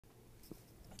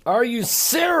Are you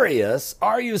serious?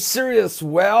 Are you serious?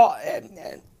 Well,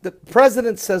 and the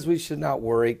president says we should not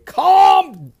worry.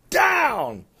 Calm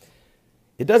down.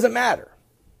 It doesn't matter.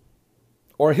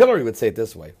 Or Hillary would say it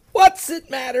this way. What's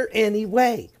it matter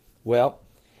anyway? Well,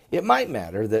 it might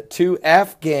matter that two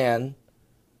Afghanistan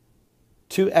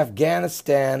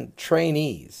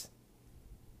trainees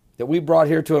that we brought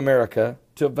here to America,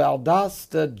 to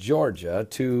Valdosta, Georgia,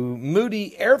 to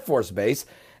Moody Air Force Base,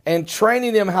 and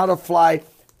training them how to fly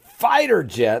fighter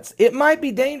jets. It might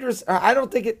be dangerous. I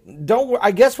don't think it. Don't.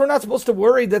 I guess we're not supposed to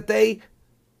worry that they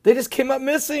just came up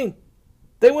missing.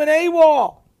 They went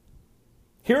AWOL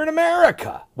here in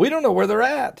America. We don't know where they're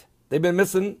at. They've been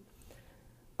missing.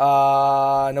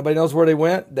 Nobody knows where they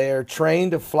went. They are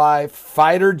trained to fly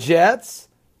fighter jets.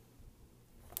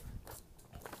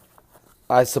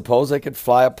 I suppose they could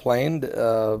fly a plane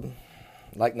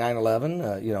like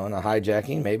 9/11, in a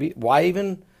hijacking maybe. Why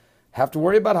even have to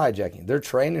worry about hijacking? They're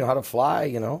trained how to fly,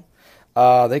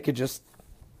 They could just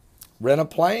rent a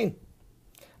plane.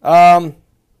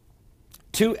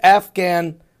 Two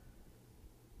Afghan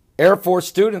Air Force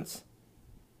students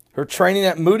who are training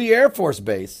at Moody Air Force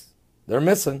Base. They're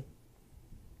missing.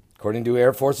 According to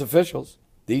Air Force officials,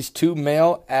 these two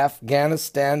male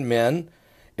Afghanistan men,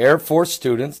 Air Force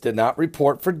students, did not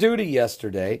report for duty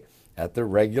yesterday at the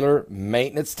regular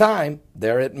maintenance time.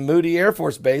 They're at Moody Air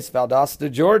Force Base, Valdosta,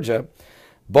 Georgia.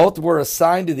 Both were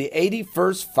assigned to the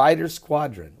 81st Fighter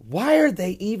Squadron. Why are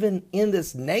they even in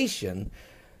this nation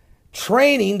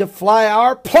training to fly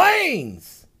our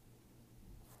planes?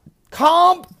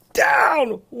 Calm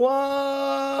down.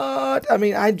 What? I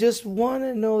mean, I just want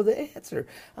to know the answer.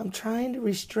 I'm trying to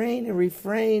restrain and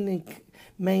refrain and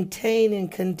maintain and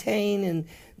contain and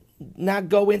not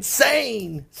go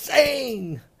insane.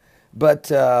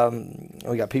 But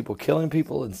we got people killing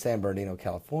people in San Bernardino,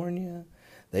 California.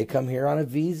 They come here on a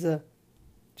visa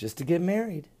just to get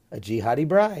married. A jihadi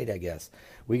bride, I guess.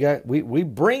 We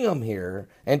bring them here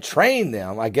and train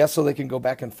them, I guess, so they can go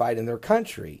back and fight in their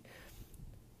country.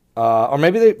 Or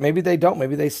maybe they don't.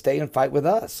 Maybe they stay and fight with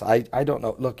us. I don't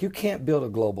know. Look, you can't build a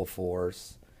global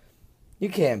force. You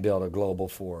can't build a global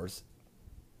force,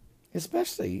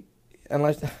 especially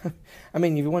unless I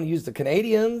mean, if you want to use the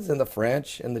Canadians and the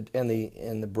French and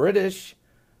the British.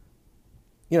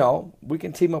 We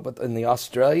can team up with and the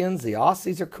Australians. The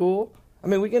Aussies are cool. I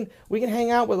mean, we can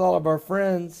hang out with all of our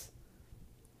friends.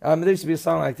 There used to be a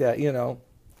song like that.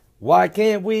 Why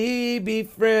can't we be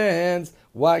friends?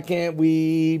 Why can't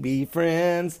we be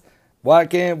friends? Why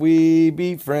can't we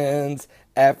be friends?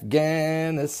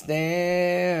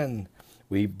 Afghanistan.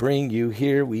 We bring you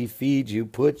here, we feed you,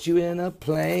 put you in a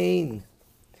plane.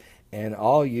 And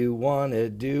all you want to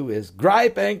do is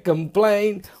gripe and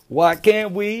complain. Why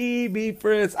can't we be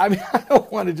friends? I mean, I don't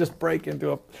want to just break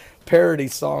into a parody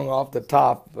song off the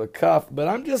top of the cuff, but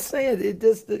I'm just saying, it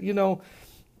just,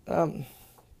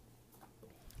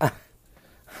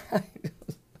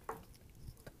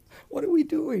 what are we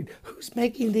doing? Who's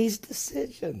making these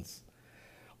decisions?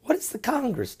 What is the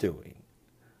Congress doing?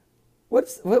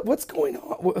 What's going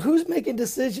on? Who's making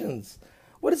decisions?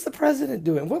 What is the president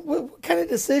doing? What kind of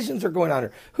decisions are going on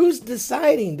here? Who's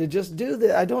deciding to just do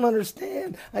this? I don't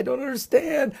understand. I just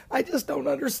don't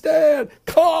understand.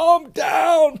 Calm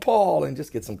down, Paul, and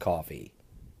just get some coffee.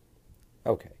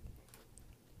 Okay.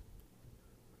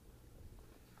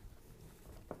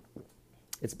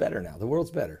 It's better now. The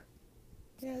world's better.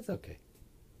 Yeah, it's okay.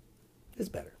 It's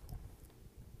better.